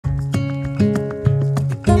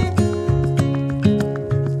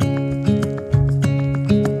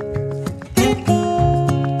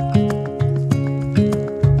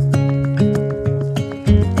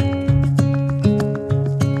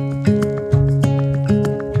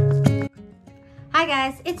Hi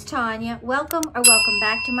guys, it's Tanya. Welcome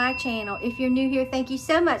back to my channel. If you're new here, thank you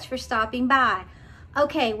so much for stopping by.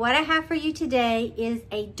 Okay, what I have for you today is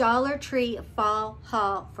a Dollar Tree fall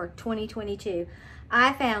haul for 2022.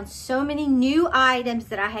 I found so many new items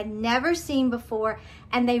that I had never seen before,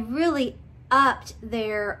 and they really upped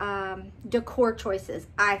their decor choices,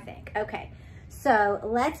 I think. Okay, so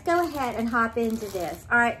let's go ahead and hop into this.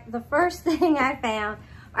 All right, the first thing I found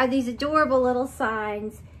are these adorable little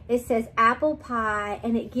signs. It says apple pie,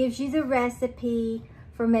 and it gives you the recipe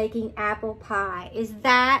for making apple pie. Is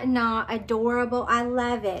that not adorable? I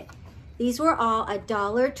love it. These were all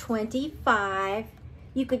 $1.25.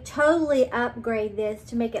 You could totally upgrade this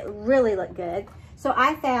to make it really look good. So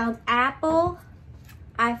I found apple,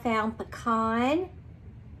 I found pecan.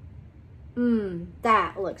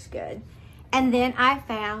 That looks good. And then I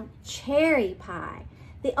found cherry pie.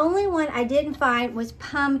 The only one I didn't find was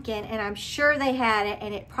pumpkin, and I'm sure they had it,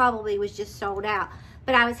 and it probably was just sold out.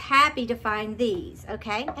 But I was happy to find these,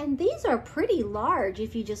 okay? And these are pretty large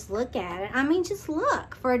if you just look at it. I mean, just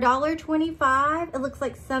look. For $1.25, it looks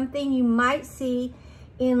like something you might see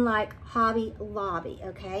in like Hobby Lobby,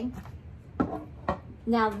 okay?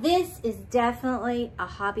 Now, this is definitely a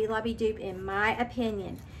Hobby Lobby dupe in my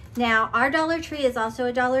opinion. Now, our Dollar Tree is also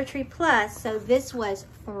a Dollar Tree Plus, so this was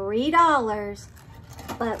 $3.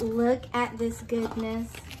 But look at this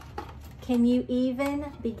goodness. Can you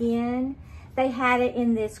even begin? They had it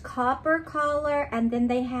in this copper color, and then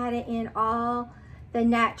they had it in all the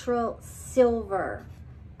natural silver.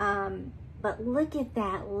 But look at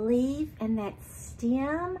that leaf and that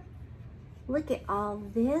stem. Look at all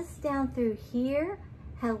this down through here.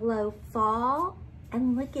 Hello, fall.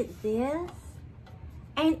 And look at this.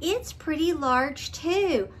 And it's pretty large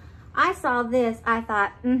too. I saw this, I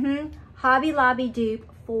thought, Hobby Lobby dupe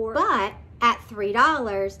but at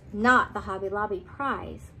 $3, not the Hobby Lobby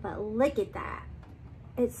price. But look at that.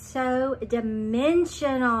 It's so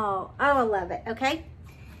dimensional. Oh, I love it, okay?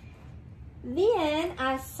 Then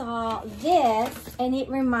I saw this, and it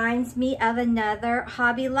reminds me of another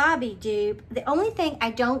Hobby Lobby dupe. The only thing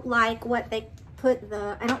I don't like what they put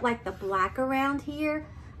I don't like the black around here.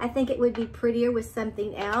 I think it would be prettier with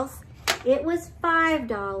something else. It was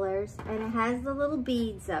 $5, and it has the little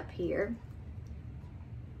beads up here,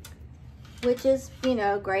 which is, you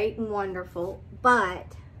know, great and wonderful,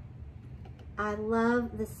 but I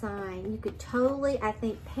love the sign. You could totally, I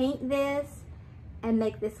think, paint this and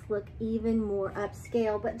make this look even more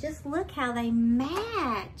upscale, but just look how they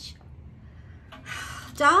match.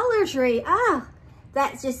 Dollar Tree, oh,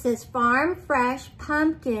 that just says farm fresh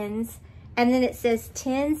pumpkins, and then it says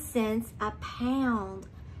 10 cents a pound.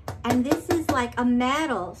 And this is like a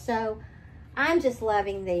metal, so I'm just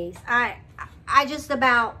loving these. I just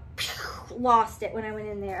about lost it when I went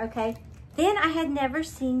in there, okay? Then I had never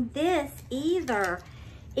seen this either.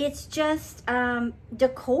 It's just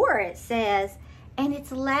decor, it says, and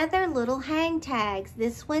it's leather little hang tags.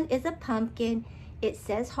 This one is a pumpkin. It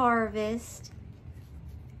says harvest,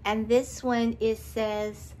 and this one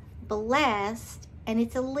says blessed, and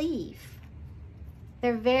it's a leaf.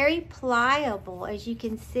 They're very pliable, as you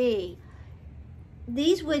can see.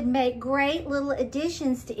 These would make great little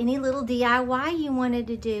additions to any little DIY you wanted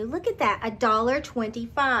to do. Look at that,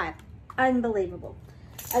 $1.25. Unbelievable.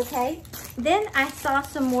 Okay, then I saw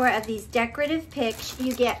some more of these decorative picks.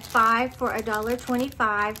 You get 5 for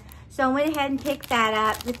 $1.25. So I went ahead and picked that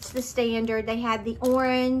up. It's the standard. They had the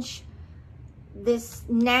orange, this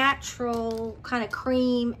natural kind of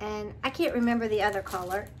cream, and I can't remember the other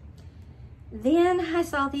color. Then I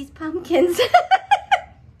saw these pumpkins.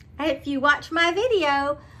 If you watch my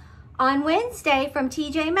video on Wednesday from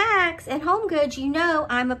TJ Maxx and Home Goods, you know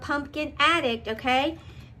I'm a pumpkin addict, okay?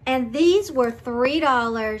 And these were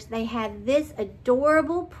 $3. They had this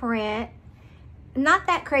adorable print. Not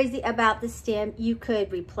that crazy about the stem. You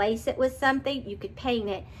could replace it with something. You could paint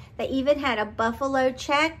it. They even had a buffalo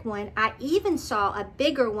check one. I even saw a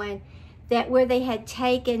bigger one where they had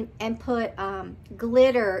taken and put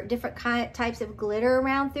glitter, different types of glitter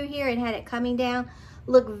around through here and had it coming down.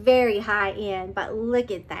 Look very high end, but look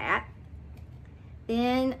at that.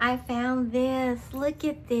 Then I found this. Look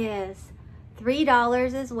at this.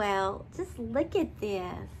 $3 as well. Just look at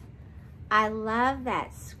this. I love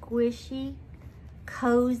that squishy,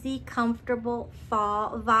 cozy, comfortable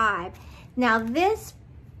fall vibe. Now this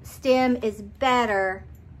stem is better,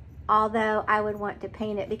 although I would want to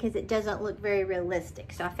paint it because it doesn't look very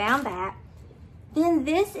realistic. So I found that. Then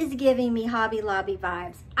this is giving me Hobby Lobby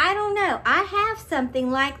vibes. I don't know. I have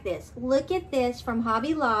something like this. Look at this from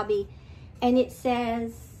Hobby Lobby, and it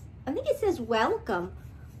says, I think it says welcome.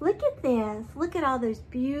 Look at this. Look at all those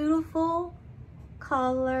beautiful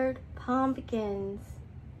colored pumpkins.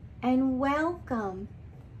 And welcome.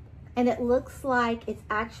 And it looks like it's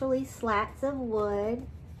actually slats of wood.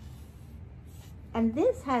 And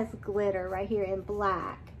this has glitter right here in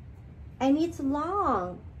black. And it's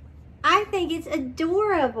long. I think it's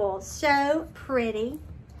adorable. So pretty.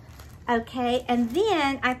 Okay, and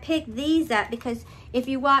then I picked these up because if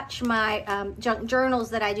you watch my junk journals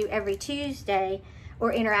that I do every Tuesday,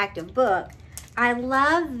 or interactive book, I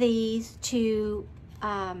love these to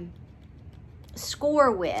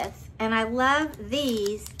score with, and I love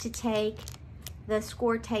these to take the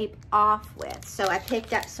score tape off with. So I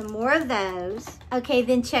picked up some more of those. Okay,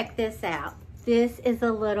 then check this out. This is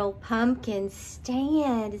a little pumpkin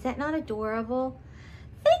stand. Is that not adorable?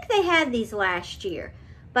 I think they had these last year,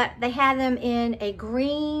 but they had them in a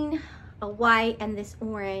green, a white, and this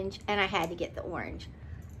orange, and I had to get the orange.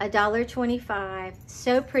 $1.25.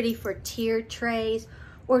 So pretty for tiered trays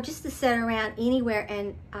or just to set around anywhere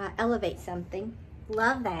and elevate something.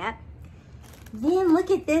 Love that. Then look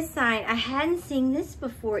at this sign. I hadn't seen this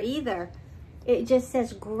before either. It just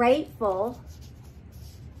says grateful.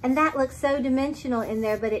 And that looks so dimensional in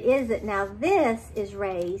there, but it isn't. Now this is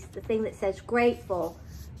raised, the thing that says grateful,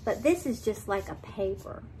 but this is just like a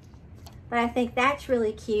paper. But I think that's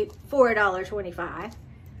really cute for $1.25.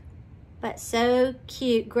 But so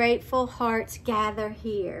cute. Grateful hearts gather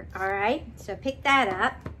here. All right, so pick that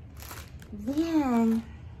up. Then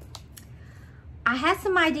I have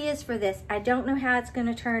some ideas for this. I don't know how it's going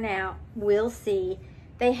to turn out. We'll see.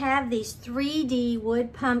 They have these 3D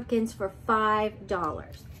wood pumpkins for $5.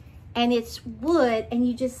 And it's wood, and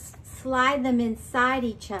you just slide them inside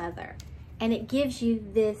each other. And it gives you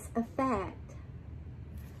this effect.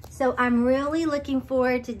 So I'm really looking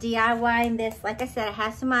forward to DIYing this. Like I said, I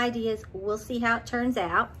have some ideas. We'll see how it turns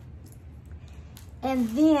out. And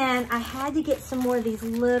then I had to get some more of these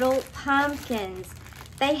little pumpkins.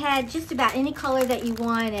 They had just about any color that you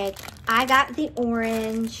wanted. I got the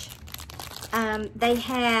orange. They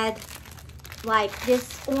had like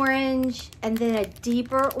this orange and then a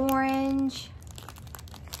deeper orange.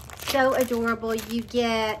 So adorable. You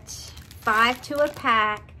get 5 to a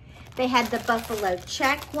pack. They had the buffalo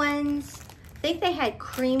check ones. I think they had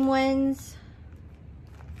cream ones.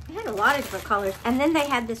 They had a lot of different colors. And then they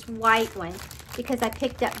had this white one because I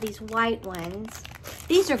picked up these white ones.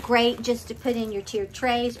 These are great just to put in your tiered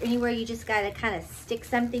trays or anywhere you just got to kind of stick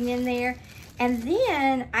something in there. And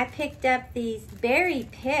then I picked up these berry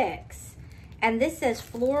picks. And this says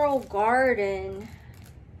Floral Garden.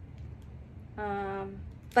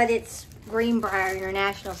 But it's Greenbrier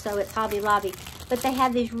International, so it's Hobby Lobby. But they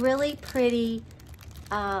have these really pretty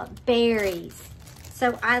berries.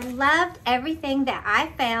 So I loved everything that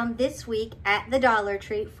I found this week at the Dollar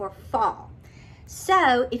Tree for fall.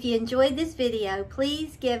 So if you enjoyed this video,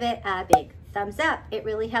 please give it a big thumbs up. It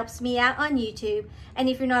really helps me out on YouTube. And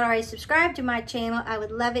if you're not already subscribed to my channel, I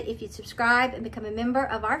would love it if you'd subscribe and become a member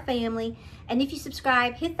of our family. And if you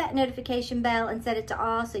subscribe, hit that notification bell and set it to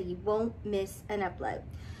all so you won't miss an upload.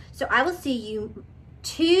 So I will see you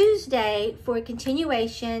Tuesday for a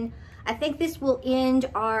continuation. I think this will end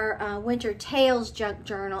our Winter Tales junk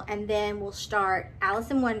journal, and then we'll start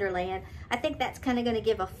Alice in Wonderland. I think that's kind of going to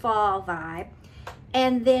give a fall vibe.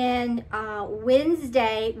 And then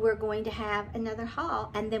Wednesday, we're going to have another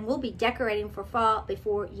haul, and then we'll be decorating for fall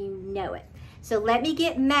before you know it. So let me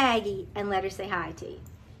get Maggie and let her say hi to you.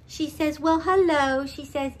 She says, well, hello. She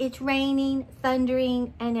says, it's raining,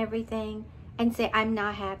 thundering, and everything. And say, I'm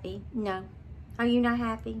not happy. No. Are you not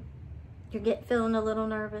happy? You're feeling a little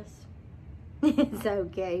nervous? It's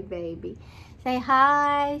okay, baby. Say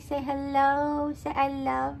hi. Say hello. Say I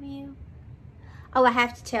love you. Oh, I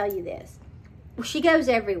have to tell you this. She goes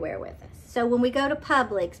everywhere with us. So when we go to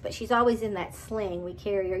Publix, but she's always in that sling we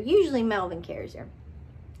carry her. Usually Melvin carries her.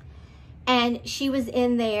 And she was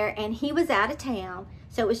in there, and he was out of town.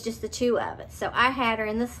 So it was just the two of us. So I had her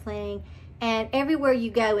in the sling. And everywhere you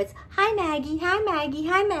go, it's, hi, Maggie, hi, Maggie,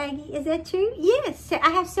 hi, Maggie. Is that true? Yes. I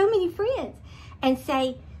have so many friends. And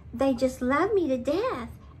say, they just love me to death.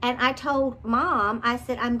 And I told Mom, I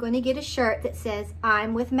said, I'm going to get a shirt that says,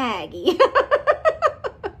 I'm with Maggie.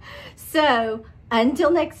 So,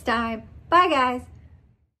 until next time, bye, guys.